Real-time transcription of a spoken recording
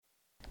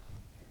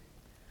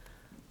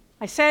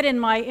I said in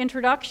my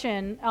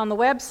introduction on the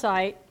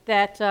website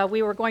that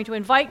we were going to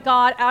invite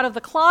God out of the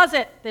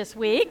closet this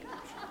week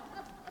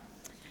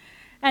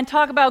and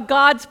talk about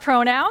God's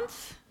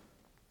pronouns.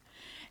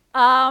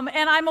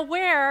 And I'm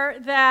aware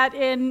that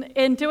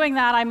in doing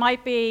that, I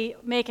might be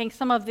making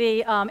some of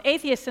the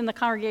atheists in the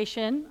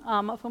congregation,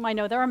 of whom I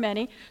know there are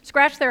many,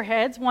 scratch their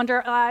heads,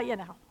 wonder, when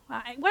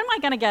am I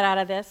going to get out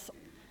of this?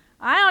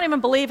 I don't even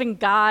believe in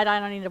God.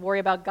 I don't need to worry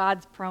about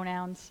God's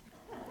pronouns.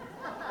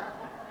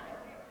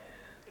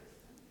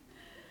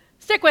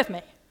 Stick with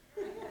me.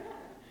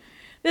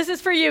 This is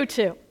for you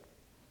too.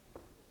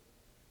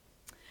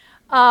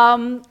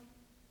 But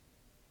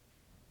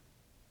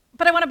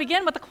I want to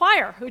begin with the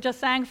choir who just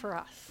sang for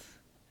us.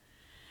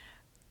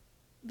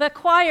 The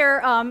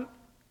choir,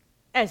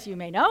 as you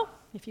may know,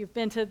 if you've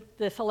been to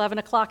this 11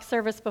 o'clock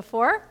service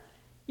before,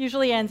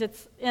 usually ends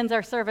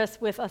our service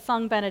with a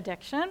sung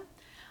benediction.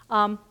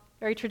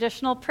 Very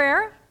traditional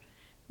prayer.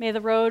 May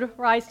the road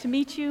rise to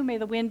meet you. May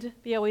the wind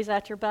be always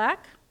at your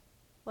back.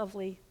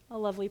 A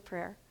lovely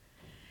prayer.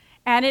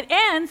 And it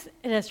ends,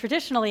 it has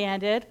traditionally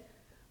ended,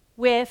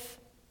 with,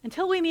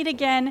 until we meet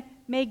again,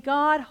 may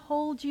God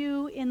hold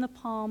you in the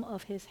palm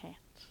of his hand.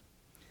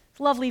 It's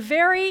a lovely,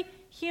 very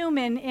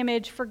human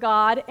image for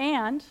God,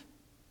 and,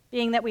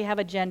 being that we have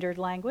a gendered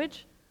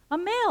language, a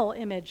male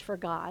image for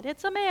God.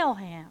 It's a male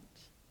hand.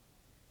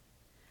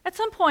 At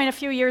some point a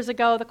few years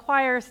ago, the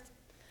choir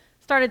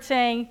started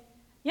saying,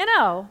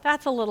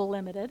 that's a little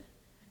limited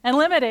and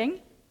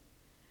limiting,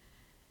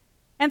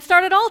 and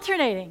started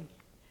alternating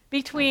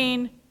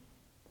between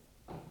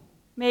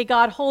may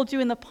God hold you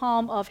in the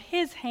palm of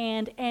his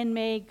hand and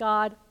may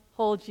God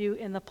hold you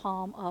in the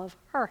palm of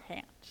her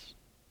hand.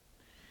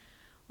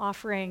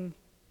 Offering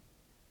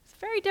a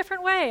very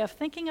different way of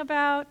thinking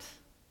about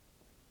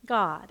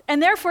God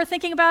and therefore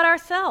thinking about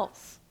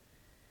ourselves.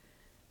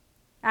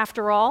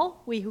 After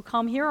all, we who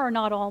come here are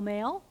not all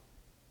male,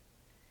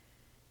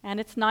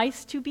 and it's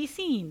nice to be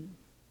seen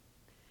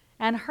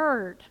and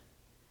heard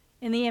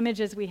in the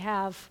images we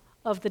have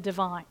of the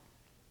divine.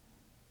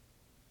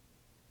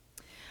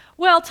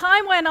 Well,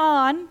 time went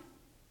on.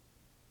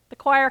 The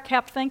choir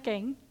kept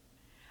thinking.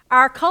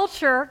 Our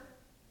culture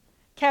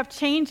kept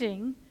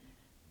changing,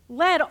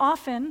 led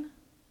often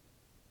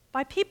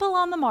by people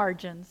on the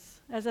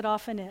margins, as it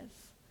often is.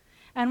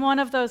 And one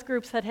of those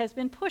groups that has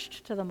been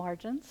pushed to the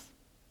margins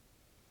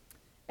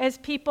is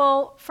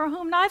people for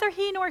whom neither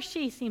he nor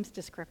she seems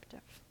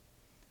descriptive,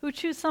 who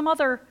choose some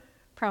other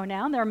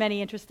pronoun. There are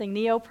many interesting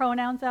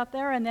neo-pronouns out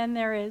there, and then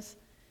there is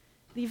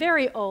the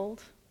very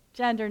old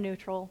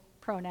gender-neutral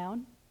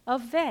pronoun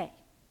of they.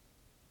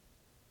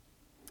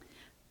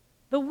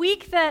 The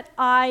week that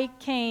I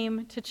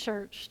came to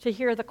church to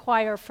hear the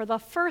choir for the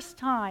first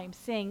time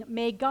sing,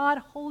 "May God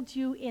hold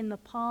you in the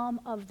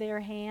palm of their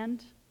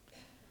hand,"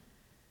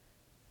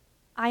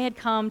 I had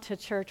come to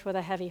church with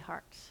a heavy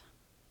heart.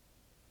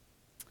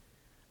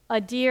 A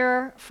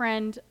dear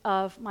friend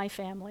of my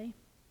family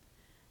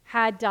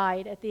had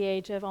died at the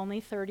age of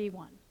only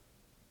 31.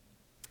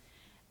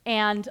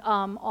 And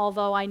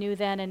although I knew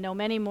then and know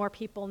many more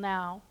people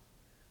now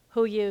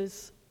who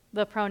use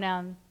the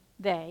pronoun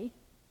they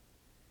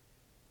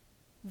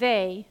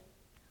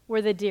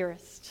were the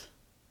dearest,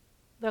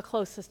 the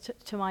closest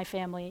to my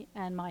family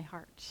and my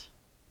heart.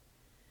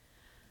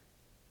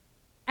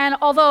 And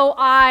although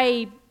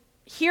I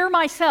hear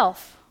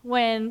myself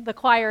when the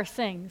choir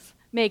sings,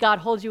 "May God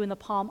hold you in the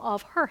palm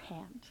of her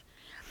hand,"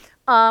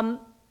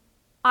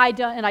 I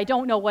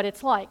don't know what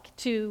it's like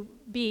to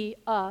be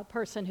a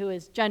person who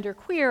is gender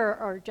queer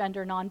or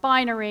gender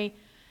non-binary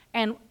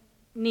and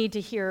need to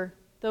hear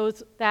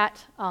those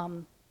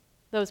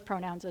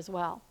pronouns as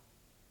well.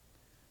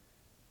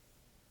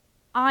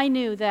 I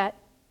knew that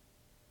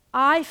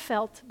I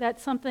felt that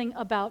something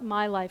about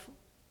my life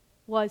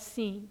was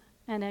seen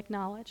and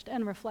acknowledged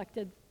and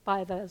reflected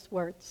by those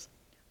words,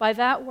 by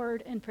that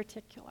word in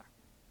particular,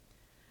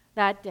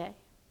 that day.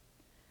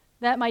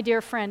 That my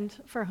dear friend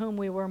for whom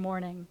we were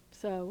mourning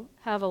so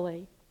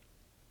heavily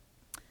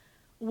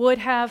would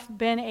have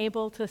been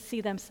able to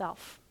see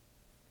themselves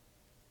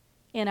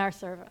in our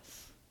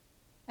service.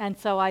 And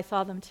so I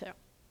saw them too.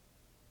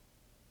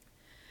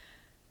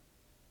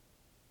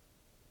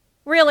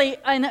 Really,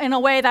 in a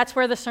way, that's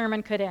where the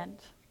sermon could end.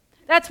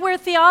 That's where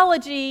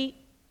theology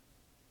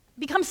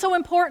becomes so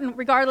important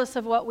regardless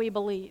of what we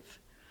believe.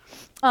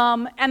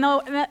 And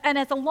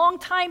as a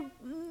long-time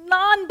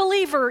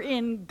non-believer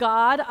in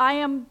God, I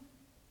am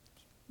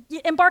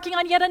embarking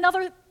on yet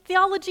another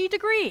theology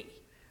degree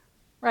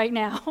right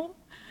now.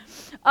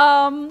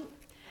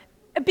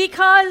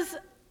 Because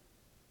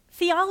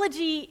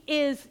theology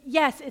is,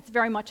 yes, it's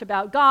very much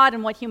about God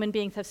and what human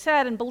beings have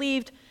said and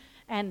believed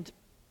and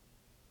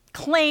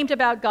claimed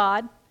about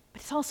God,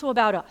 but it's also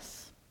about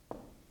us.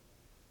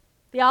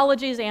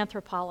 Theology is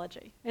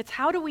anthropology. It's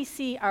how do we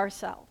see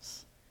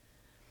ourselves.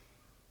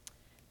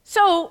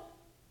 So,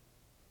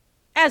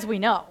 as we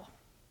know,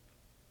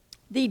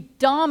 the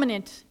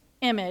dominant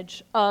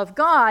image of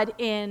God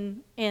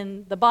in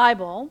the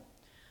Bible,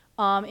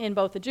 in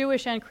both the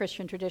Jewish and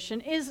Christian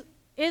tradition, is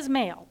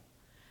male.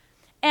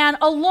 And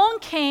along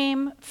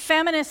came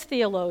feminist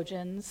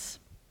theologians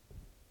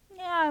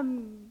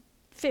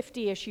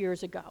 50-ish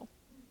years ago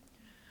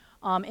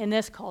in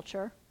this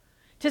culture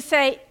to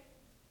say,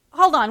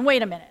 hold on,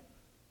 wait a minute.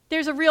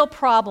 There's a real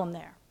problem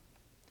there.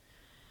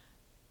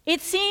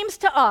 It seems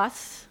to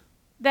us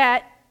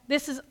that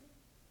this is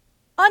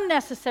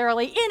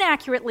unnecessarily,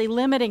 inaccurately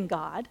limiting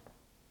God,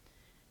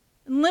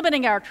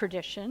 limiting our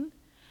tradition,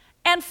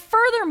 and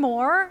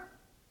furthermore,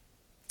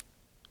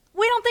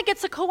 we don't think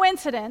it's a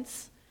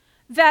coincidence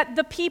that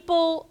the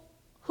people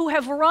who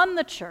have run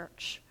the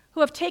church,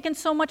 who have taken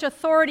so much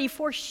authority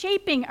for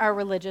shaping our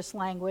religious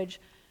language,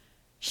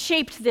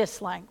 shaped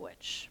this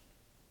language.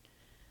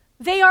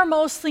 They are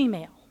mostly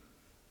male.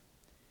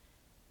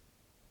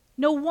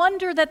 No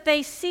wonder that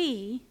they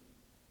see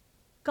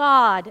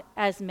God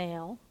as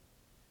male,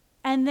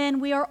 and then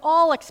we are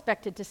all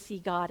expected to see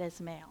God as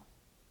male.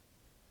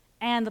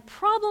 And the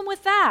problem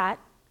with that,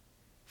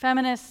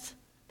 feminist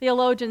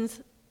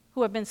theologians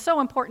who have been so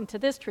important to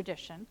this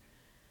tradition,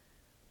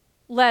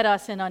 led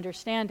us in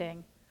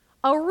understanding.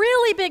 A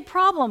really big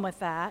problem with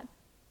that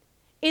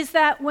is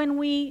that when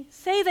we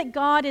say that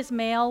God is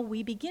male,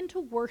 we begin to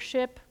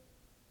worship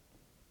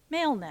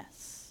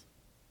maleness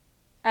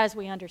as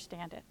we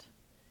understand it.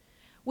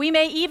 We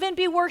may even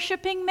be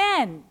worshiping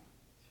men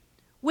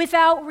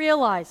without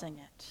realizing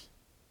it.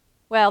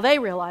 Well, they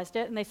realized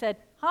it and they said,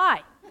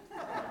 "Hi,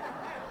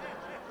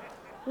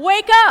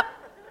 wake up."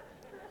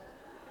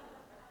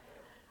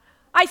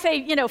 I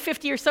say,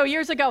 50 or so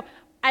years ago,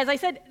 as I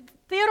said,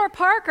 Theodore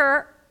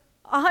Parker,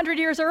 100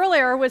 years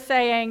earlier, was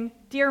saying,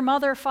 "Dear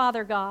Mother,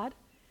 Father God."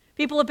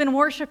 People have been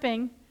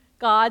worshiping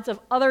gods of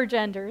other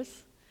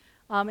genders,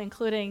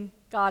 including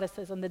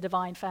goddesses and the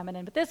divine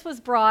feminine. But this was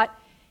brought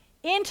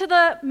into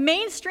the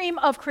mainstream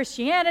of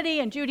Christianity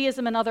and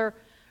Judaism and other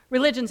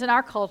religions in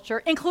our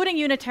culture, including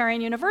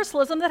Unitarian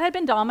Universalism, that had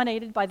been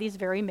dominated by these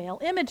very male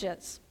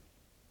images.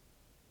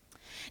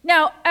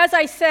 Now, as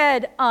I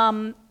said,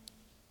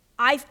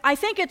 I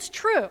think it's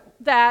true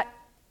that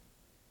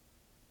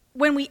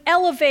when we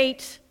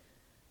elevate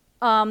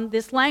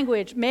this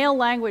language, male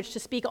language, to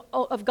speak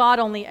of God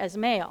only as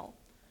male,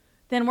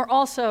 then we're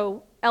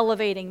also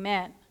elevating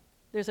men.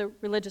 There's a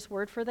religious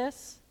word for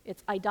this.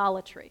 It's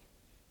idolatry.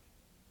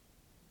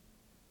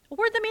 A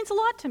word that means a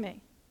lot to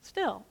me,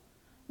 still.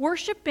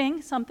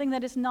 Worshipping something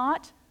that is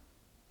not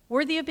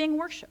worthy of being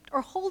worshipped, or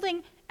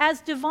holding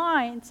as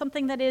divine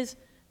something that is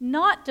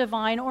not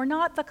divine or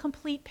not the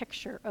complete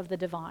picture of the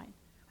divine.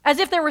 As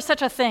if there were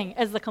such a thing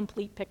as the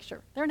complete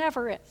picture. There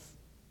never is.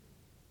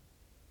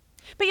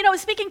 But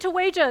speaking to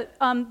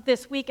Weija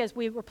this week as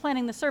we were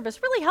planning the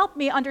service really helped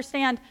me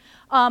understand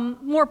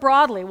more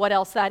broadly what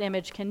else that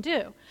image can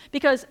do.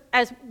 Because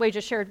as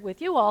Weija shared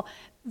with you all,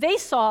 they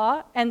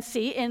saw and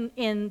see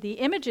in the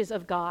images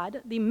of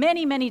God, the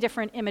many, many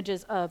different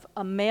images of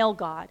a male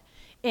God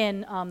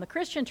in the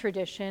Christian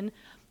tradition,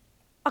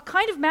 a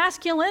kind of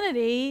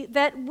masculinity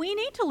that we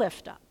need to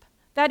lift up,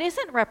 that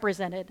isn't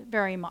represented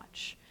very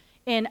much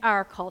in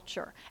our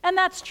culture. And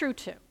that's true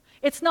too.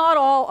 It's not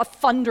all a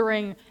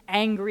thundering,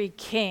 angry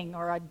king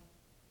or a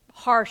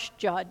harsh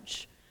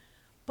judge,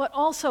 but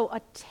also a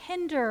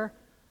tender,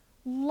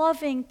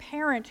 loving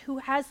parent who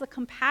has the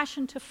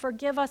compassion to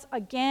forgive us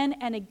again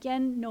and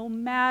again, no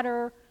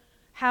matter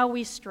how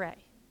we stray,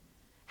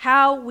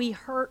 how we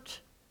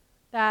hurt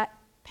that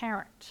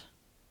parent.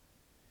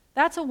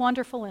 That's a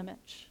wonderful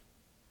image,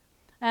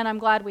 and I'm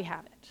glad we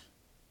have it.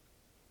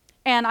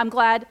 And I'm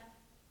glad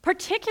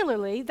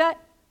particularly that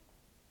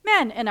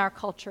men in our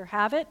culture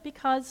have it,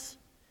 because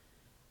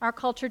our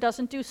culture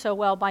doesn't do so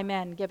well by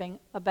men giving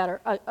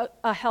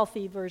a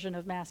healthy version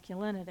of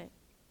masculinity.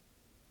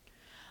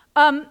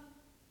 But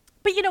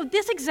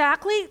this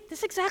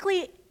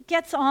exactly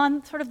gets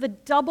on sort of the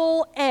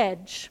double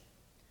edge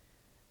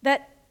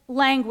that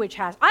language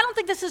has. I don't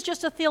think this is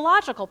just a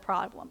theological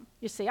problem,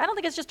 you see. I don't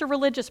think it's just a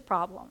religious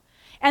problem.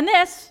 And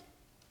this,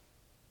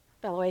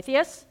 fellow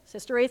atheists,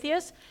 sister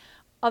atheists,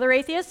 other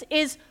atheists,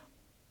 is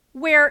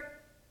where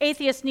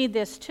atheists need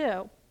this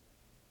too.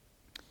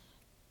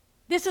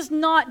 This is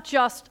not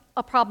just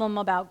a problem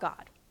about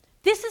God.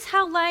 This is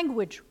how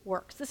language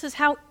works. This is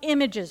how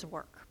images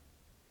work.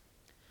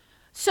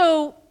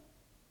 So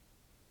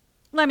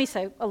let me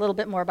say a little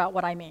bit more about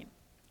what I mean.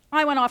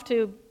 I went off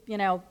to,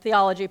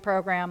 theology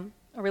program,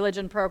 a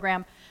religion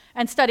program,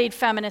 and studied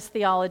feminist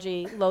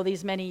theology,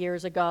 these many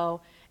years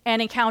ago,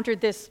 and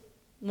encountered this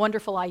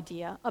wonderful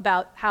idea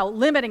about how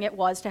limiting it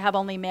was to have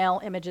only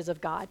male images of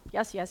God.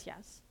 Yes, yes,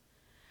 yes.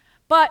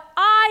 But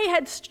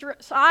I'd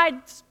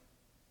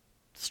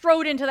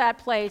strode into that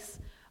place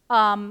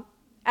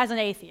as an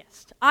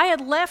atheist. I had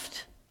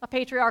left a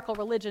patriarchal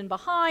religion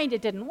behind.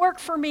 It didn't work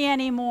for me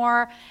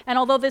anymore. And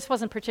although this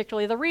wasn't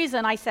particularly the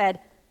reason, I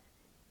said,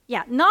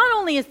 yeah, not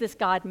only is this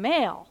God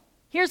male,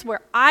 here's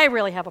where I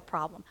really have a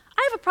problem.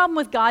 I have a problem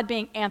with God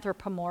being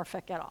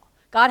anthropomorphic at all,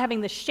 God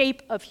having the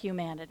shape of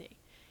humanity.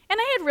 And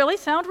I had really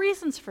sound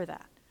reasons for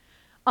that,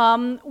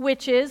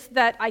 which is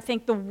that I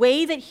think the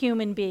way that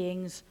human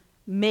beings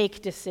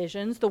make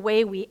decisions, the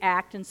way we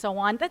act and so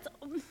on,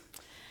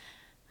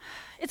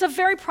 it's a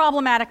very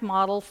problematic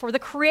model for the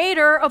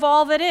creator of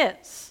all that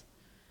is.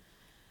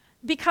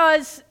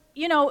 Because,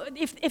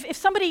 if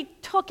somebody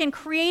took and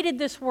created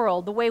this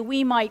world the way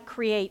we might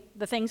create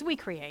the things we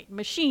create,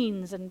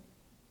 machines and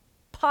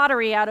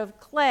pottery out of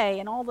clay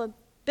and all the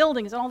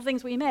buildings and all the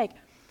things we make,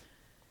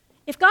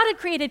 if God had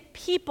created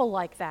people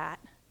like that,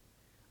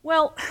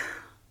 well,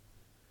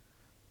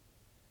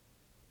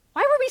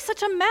 why were we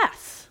such a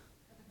mess?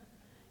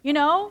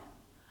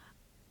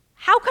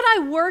 How could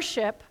I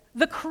worship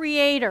the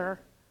creator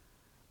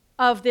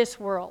of this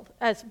world,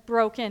 as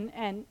broken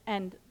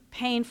and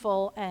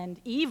painful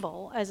and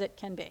evil as it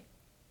can be,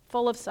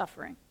 full of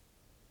suffering?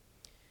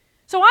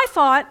 So I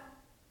thought,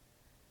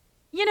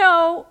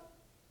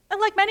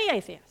 like many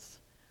atheists,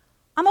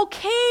 I'm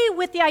okay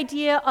with the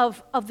idea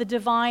of the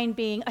divine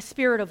being a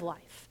spirit of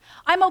life.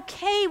 I'm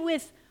okay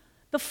with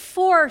the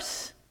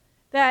force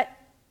that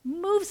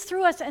moves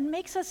through us and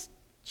makes us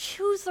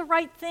choose the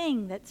right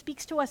thing, that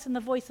speaks to us in the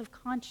voice of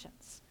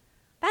conscience.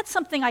 That's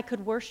something I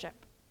could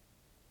worship.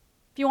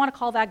 If you want to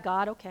call that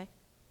God, okay.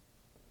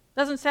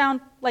 Doesn't sound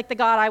like the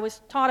God I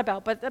was taught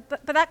about, but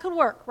that could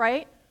work,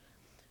 right?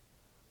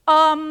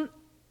 I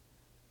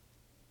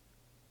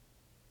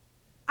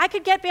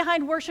could get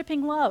behind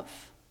worshiping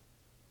love.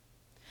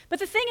 But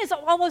the thing is,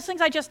 all those things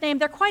I just named,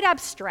 they're quite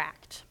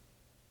abstract.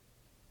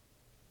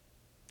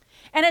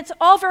 And it's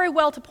all very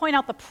well to point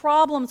out the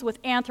problems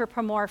with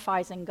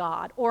anthropomorphizing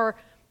God or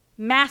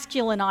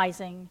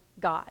masculinizing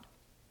God.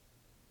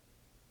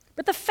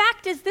 But the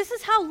fact is, this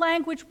is how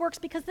language works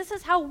because this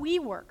is how we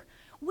work.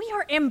 We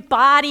are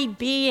embodied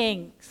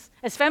beings,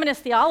 as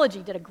feminist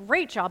theology did a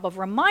great job of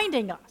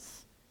reminding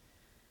us.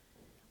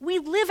 We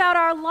live out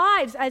our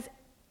lives as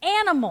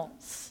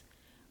animals.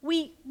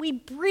 We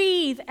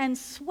breathe and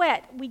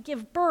sweat. We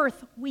give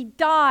birth. We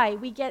die.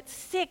 We get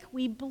sick.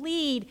 We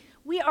bleed.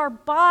 We are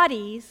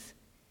bodies,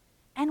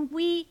 and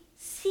we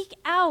seek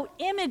out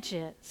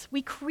images.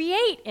 We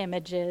create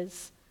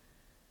images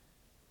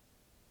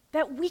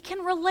that we can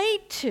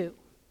relate to.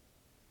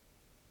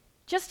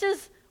 Just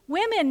as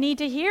women need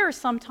to hear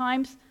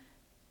sometimes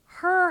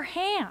her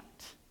hand.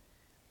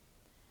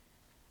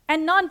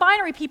 And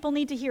non-binary people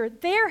need to hear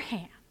their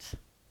hand.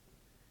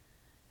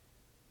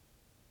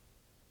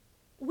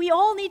 We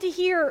all need to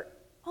hear,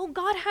 oh,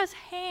 God has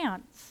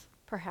hands,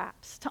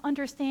 perhaps, to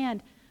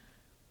understand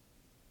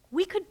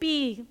we could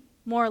be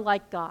more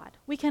like God.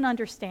 We can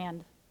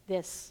understand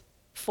this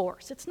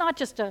force. It's not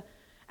just an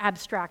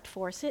abstract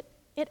force. It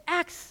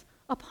acts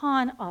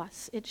upon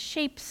us. It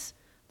shapes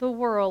the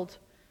world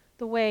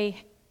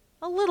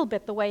a little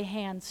bit the way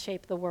hands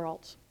shape the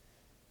world.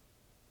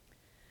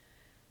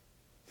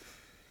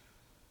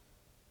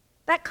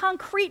 That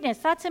concreteness,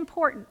 that's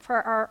important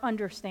for our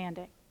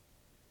understanding.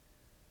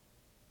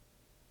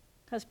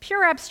 Because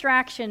pure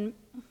abstraction,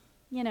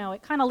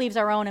 it kind of leaves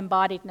our own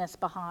embodiedness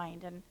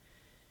behind, and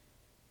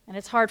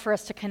it's hard for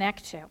us to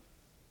connect to.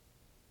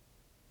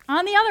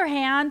 On the other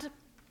hand,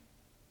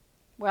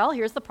 well,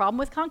 here's the problem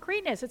with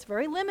concreteness. It's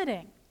very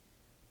limiting.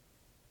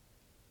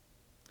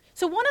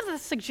 So one of the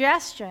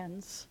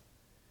suggestions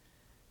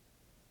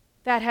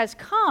that has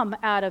come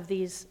out of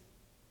these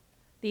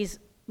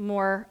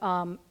more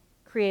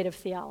creative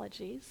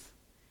theologies,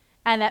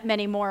 and that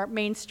many more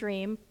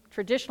mainstream,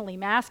 traditionally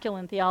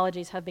masculine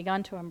theologies have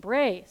begun to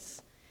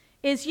embrace,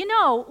 is,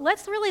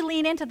 let's really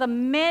lean into the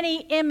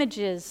many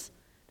images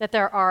that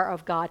there are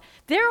of God.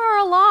 There are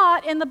a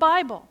lot in the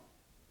Bible.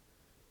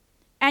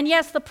 And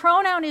yes, the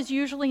pronoun is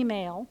usually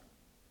male,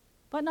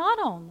 but not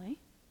only.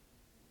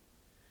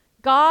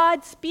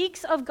 God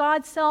speaks of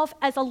God's self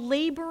as a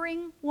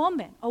laboring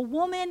woman, a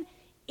woman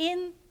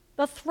in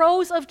the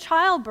throes of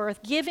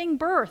childbirth, giving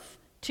birth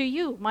to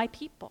you, my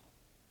people.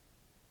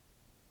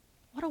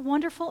 What a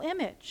wonderful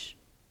image.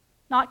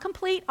 Not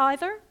complete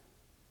either,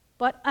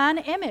 but an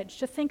image.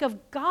 To think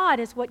of God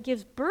as what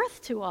gives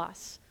birth to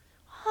us.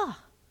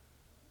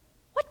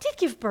 What did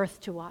give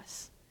birth to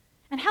us?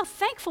 And how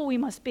thankful we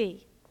must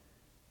be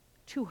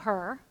to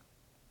her,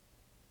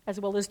 as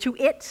well as to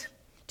it,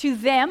 to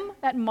them,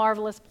 that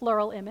marvelous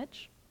plural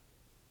image.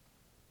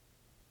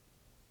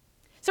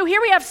 So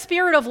here we have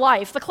spirit of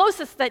life, the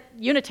closest that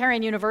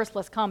Unitarian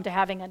Universalists come to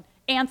having an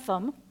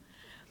anthem.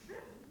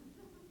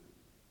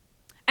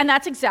 And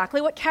that's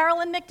exactly what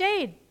Carolyn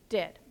McDade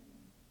did.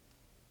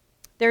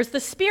 There's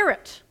the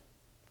spirit,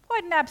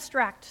 quite an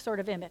abstract sort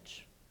of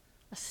image,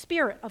 a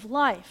spirit of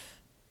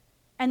life.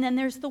 And then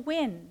there's the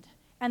wind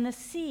and the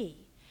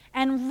sea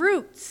and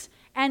roots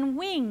and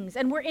wings.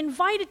 And we're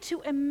invited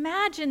to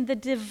imagine the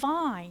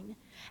divine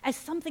as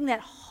something that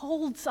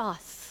holds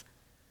us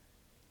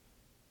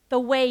the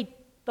way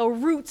the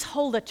roots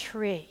hold a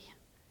tree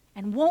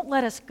and won't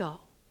let us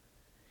go.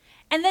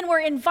 And then we're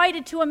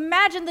invited to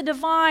imagine the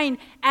divine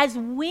as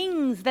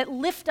wings that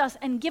lift us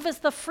and give us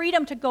the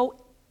freedom to go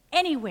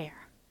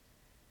anywhere.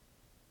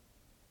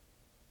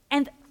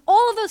 And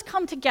all of those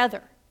come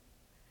together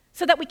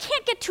so that we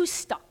can't get too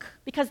stuck,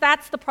 because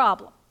that's the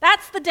problem.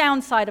 That's the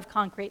downside of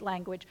concrete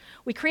language.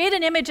 We create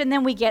an image and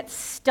then we get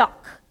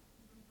stuck.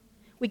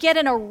 We get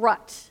in a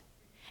rut.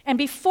 And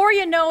before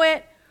you know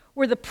it,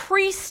 we're the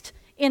priest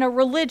in a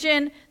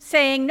religion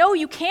saying, no,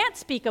 you can't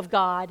speak of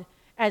God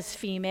as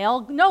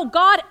female. No,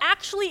 God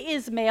actually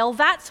is male.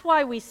 That's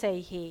why we say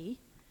he.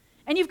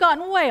 And you've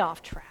gotten way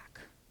off track.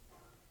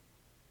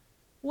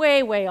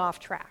 Way, way off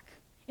track.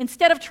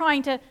 Instead of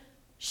trying to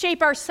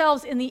shape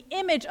ourselves in the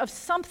image of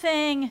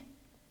something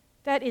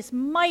that is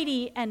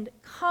mighty and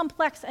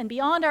complex and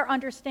beyond our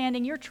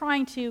understanding, you're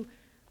trying to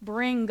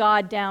bring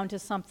God down to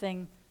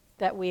something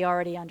that we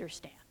already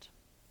understand.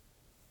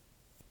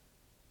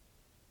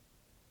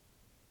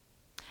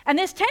 And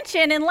this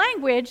tension in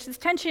language, this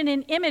tension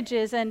in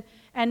images and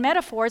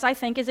metaphors, I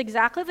think, is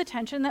exactly the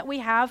tension that we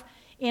have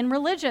in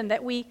religion,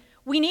 that we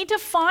need to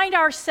find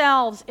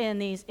ourselves in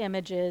these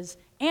images,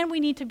 and we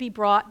need to be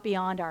brought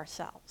beyond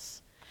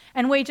ourselves.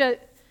 And Weija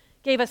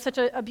gave us such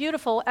a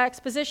beautiful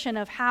exposition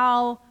of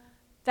how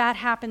that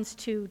happens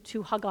to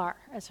Hagar,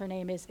 as her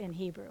name is in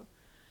Hebrew.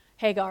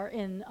 Hagar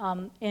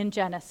in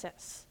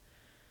Genesis.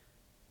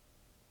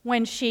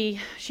 When she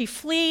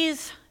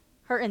flees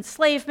her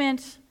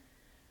enslavement,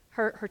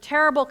 her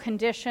terrible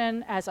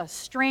condition as a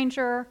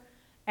stranger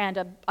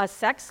and a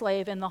sex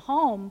slave in the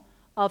home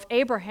of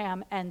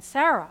Abraham and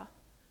Sarah,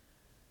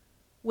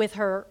 with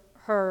her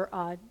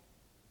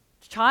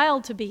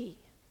child to be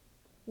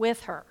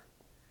with her.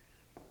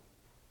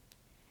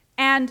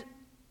 And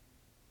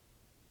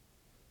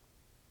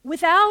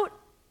without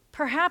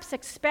perhaps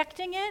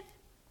expecting it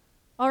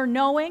or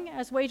knowing,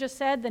 as Weija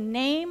said, the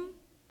name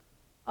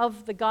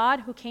of the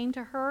God who came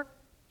to her,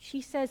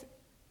 she says,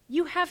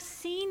 "You have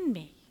seen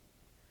me.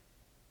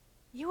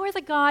 You are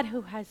the God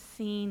who has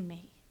seen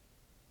me."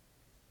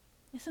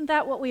 Isn't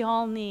that what we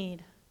all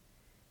need?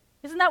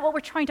 Isn't that what we're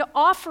trying to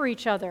offer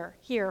each other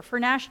here for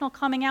National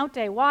Coming Out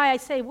Day? Why I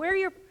say,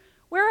 wear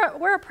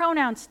a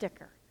pronoun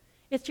sticker.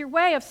 It's your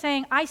way of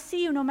saying, I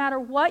see you no matter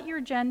what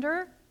your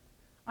gender.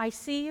 I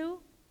see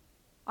you.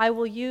 I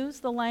will use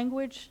the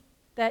language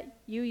that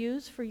you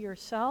use for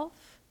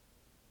yourself,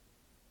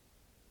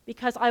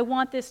 because I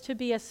want this to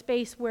be a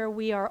space where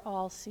we are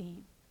all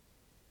seen.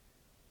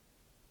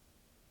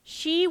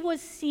 She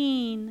was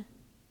seen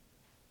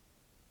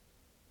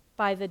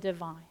by the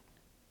divine,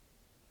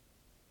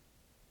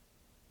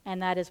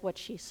 and that is what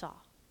she saw.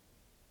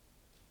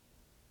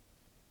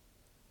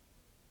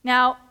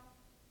 Now,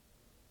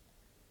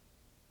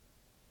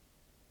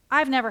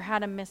 I've never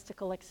had a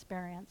mystical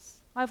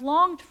experience. I've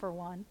longed for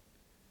one.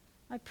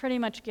 I've pretty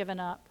much given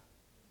up.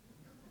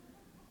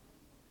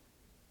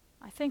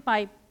 I think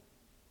I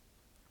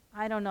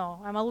don't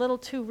know, I'm a little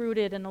too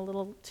rooted and a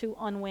little too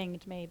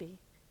unwinged maybe.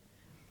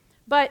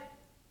 But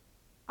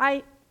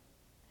I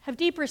have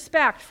deep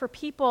respect for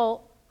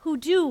people who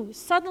do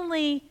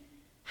suddenly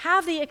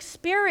have the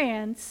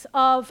experience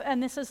of,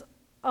 and this is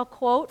a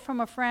quote from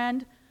a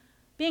friend,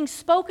 being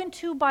spoken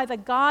to by the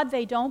God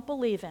they don't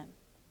believe in.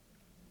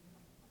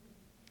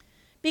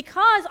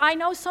 Because I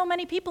know so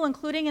many people,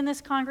 including in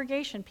this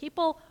congregation,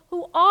 people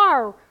who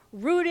are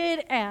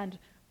rooted and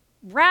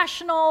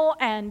rational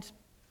and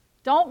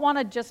don't want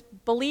to just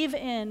believe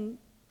in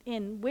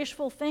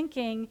wishful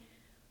thinking,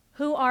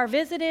 who are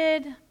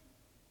visited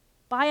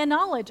by a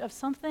knowledge of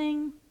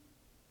something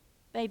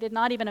they did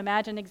not even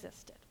imagine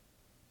existed.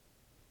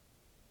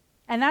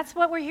 And that's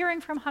what we're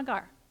hearing from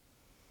Hagar.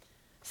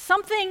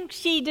 Something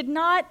she did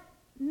not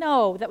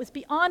know that was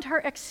beyond her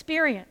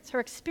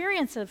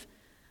experience of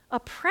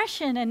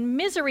oppression and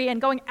misery and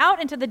going out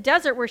into the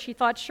desert where she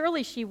thought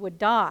surely she would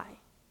die,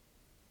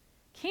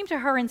 came to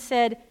her and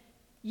said,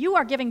 "You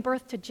are giving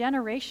birth to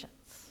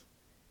generations.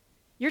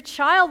 Your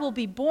child will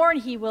be born,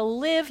 he will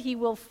live, he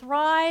will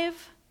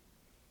thrive."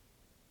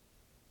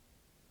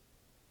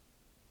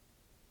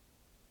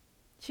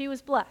 She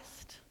was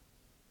blessed.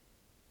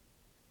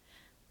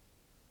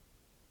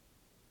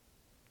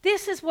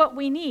 This is what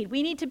we need.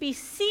 We need to be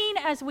seen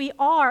as we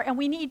are, and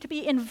we need to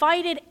be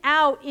invited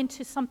out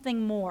into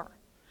something more.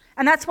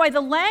 And that's why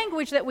the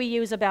language that we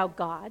use about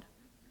God,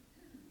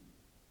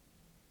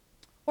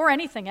 or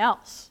anything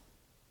else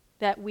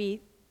that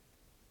we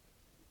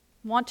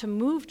want to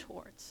move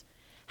towards,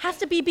 has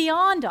to be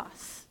beyond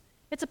us.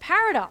 It's a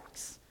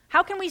paradox.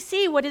 How can we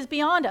see what is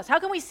beyond us? How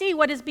can we see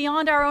what is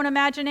beyond our own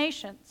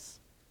imaginations?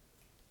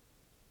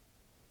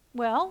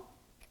 Well,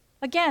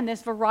 again,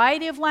 this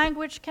variety of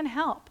language can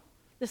help,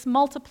 this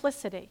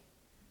multiplicity.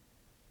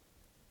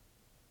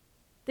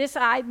 This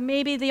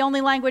maybe the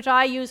only language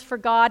I use for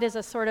God is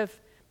a sort of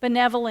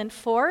benevolent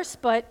force,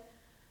 but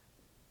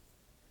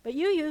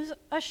you use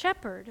a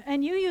shepherd,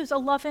 and you use a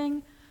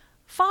loving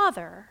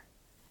father,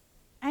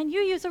 and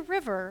you use a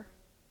river.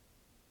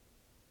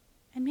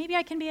 And maybe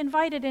I can be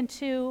invited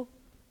into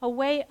a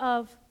way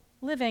of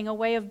living, a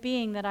way of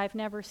being that I've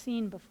never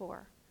seen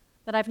before,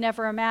 that I've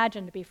never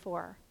imagined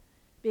before,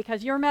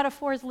 because your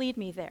metaphors lead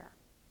me there.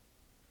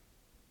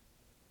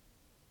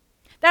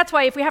 That's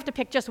why if we have to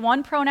pick just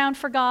one pronoun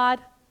for God,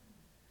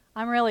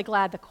 I'm really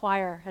glad the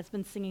choir has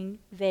been singing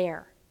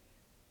there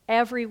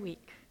every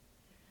week.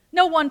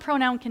 No one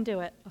pronoun can do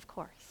it, of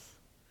course.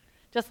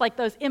 Just like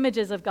those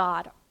images of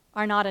God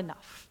are not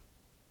enough.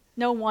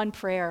 No one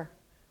prayer,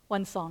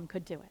 one song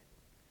could do it.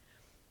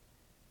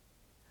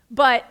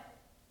 But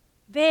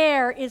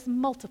there is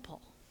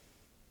multiple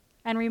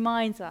and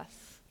reminds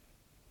us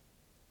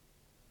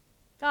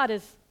God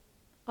is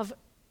of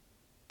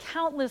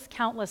countless,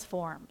 countless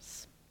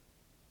forms.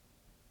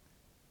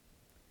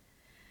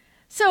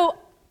 So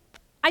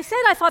I said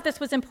I thought this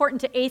was important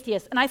to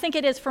atheists, and I think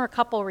it is for a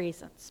couple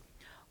reasons.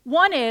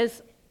 One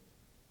is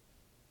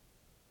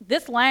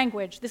this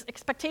language, this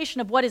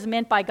expectation of what is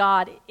meant by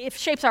God, it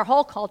shapes our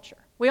whole culture.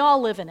 We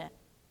all live in it.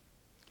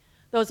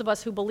 Those of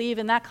us who believe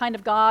in that kind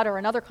of God or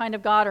another kind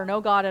of God or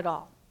no God at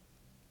all.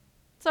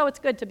 So it's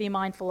good to be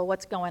mindful of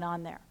what's going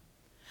on there.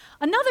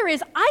 Another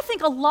is, I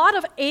think a lot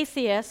of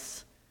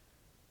atheists,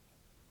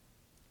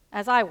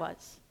 as I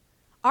was,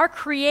 are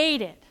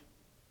created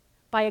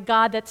by a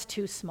God that's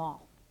too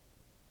small.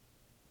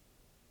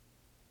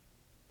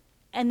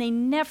 And they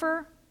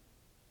never,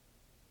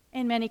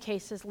 in many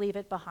cases, leave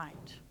it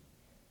behind.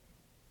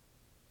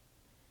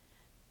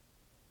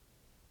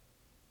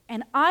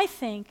 And I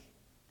think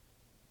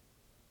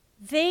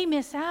they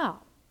miss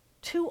out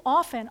too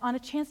often on a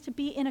chance to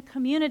be in a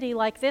community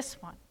like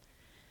this one,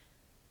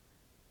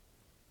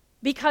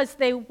 because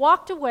they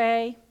walked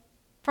away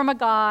from a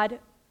God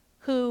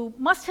who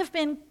must have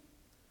been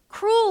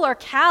cruel or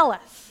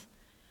callous,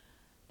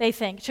 they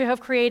think, to have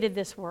created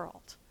this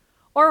world,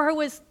 or who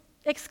was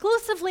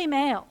exclusively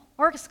male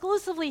or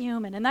exclusively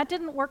human, and that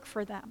didn't work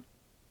for them.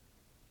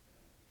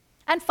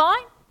 And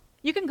fine,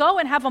 you can go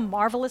and have a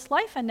marvelous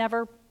life and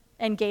never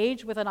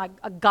engage with a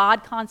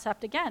God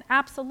concept again,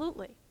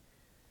 absolutely.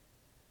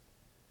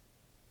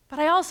 But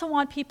I also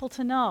want people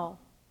to know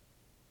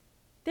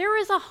there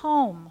is a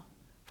home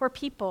for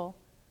people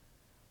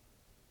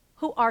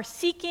who are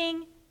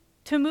seeking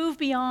to move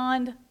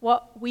beyond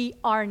what we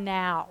are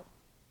now.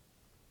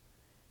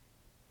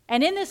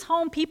 And in this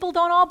home, people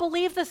don't all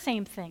believe the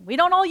same thing. We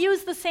don't all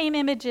use the same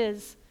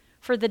images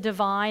for the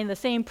divine, the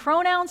same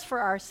pronouns for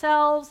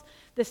ourselves,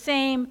 the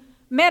same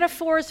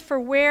metaphors for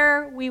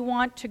where we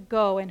want to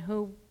go and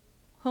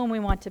whom we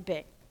want to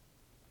be.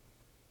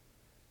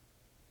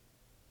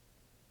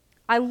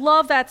 I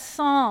love that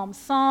psalm,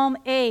 Psalm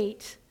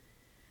 8,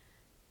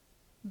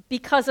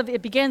 because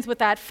it begins with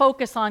that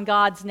focus on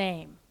God's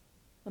name,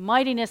 the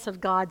mightiness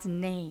of God's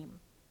name.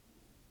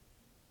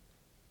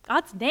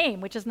 God's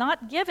name, which is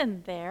not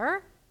given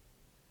there.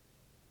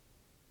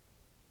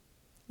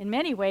 In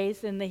many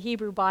ways, in the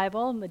Hebrew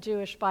Bible and the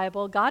Jewish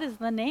Bible, God is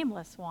the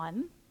nameless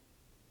one.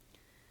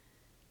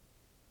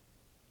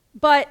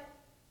 But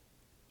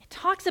it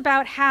talks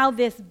about how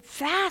this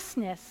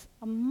vastness,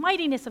 a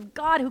mightiness of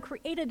God who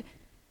created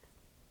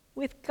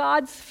with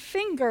God's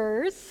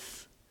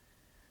fingers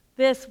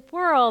this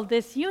world,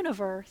 this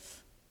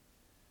universe,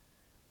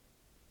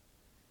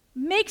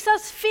 makes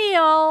us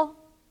feel,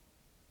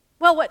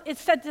 well, what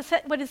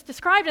is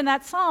described in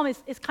that psalm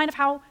is kind of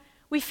how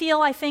we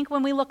feel, I think,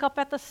 when we look up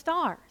at the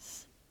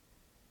stars.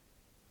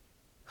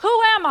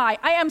 Who am I?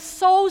 I am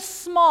so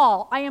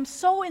small. I am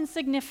so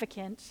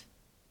insignificant.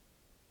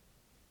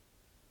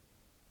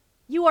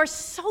 You are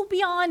so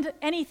beyond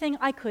anything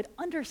I could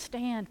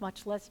understand,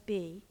 much less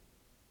be.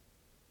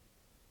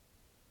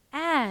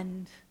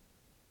 And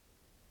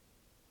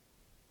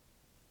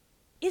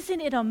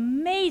isn't it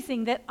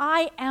amazing that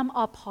I am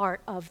a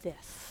part of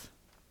this?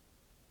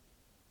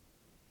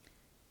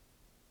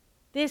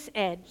 This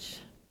edge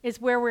is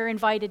where we're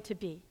invited to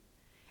be,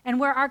 and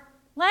where our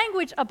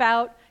language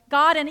about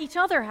God and each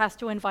other has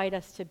to invite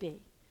us to be.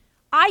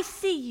 I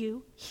see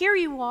you, here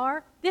you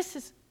are, this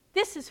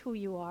is who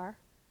you are,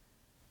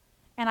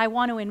 and I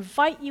want to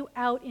invite you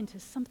out into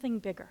something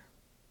bigger.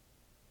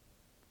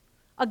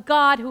 A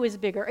God who is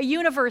bigger, a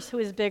universe who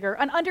is bigger,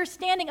 an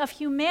understanding of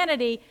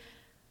humanity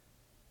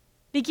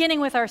beginning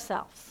with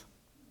ourselves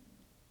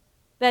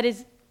that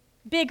is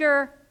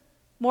bigger,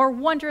 more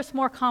wondrous,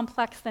 more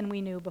complex than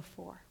we knew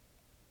before.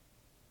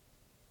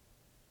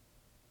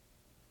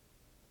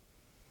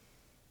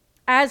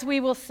 As we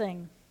will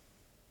sing,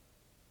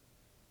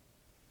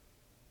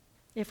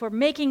 if we're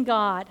making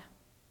God,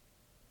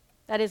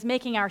 that is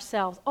making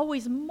ourselves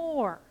always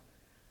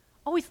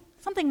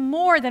something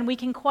more than we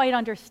can quite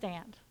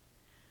understand,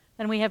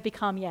 than we have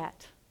become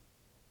yet.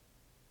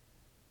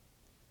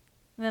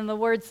 And then the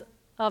words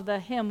of the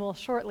hymn we'll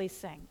shortly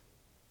sing.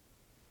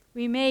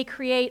 We may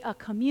create a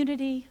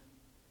community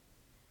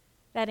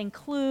that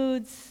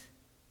includes,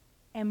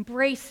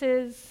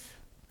 embraces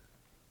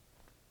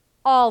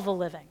all the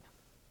living.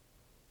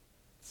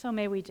 So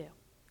may we do,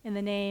 in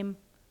the name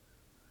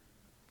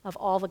of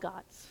all the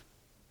gods.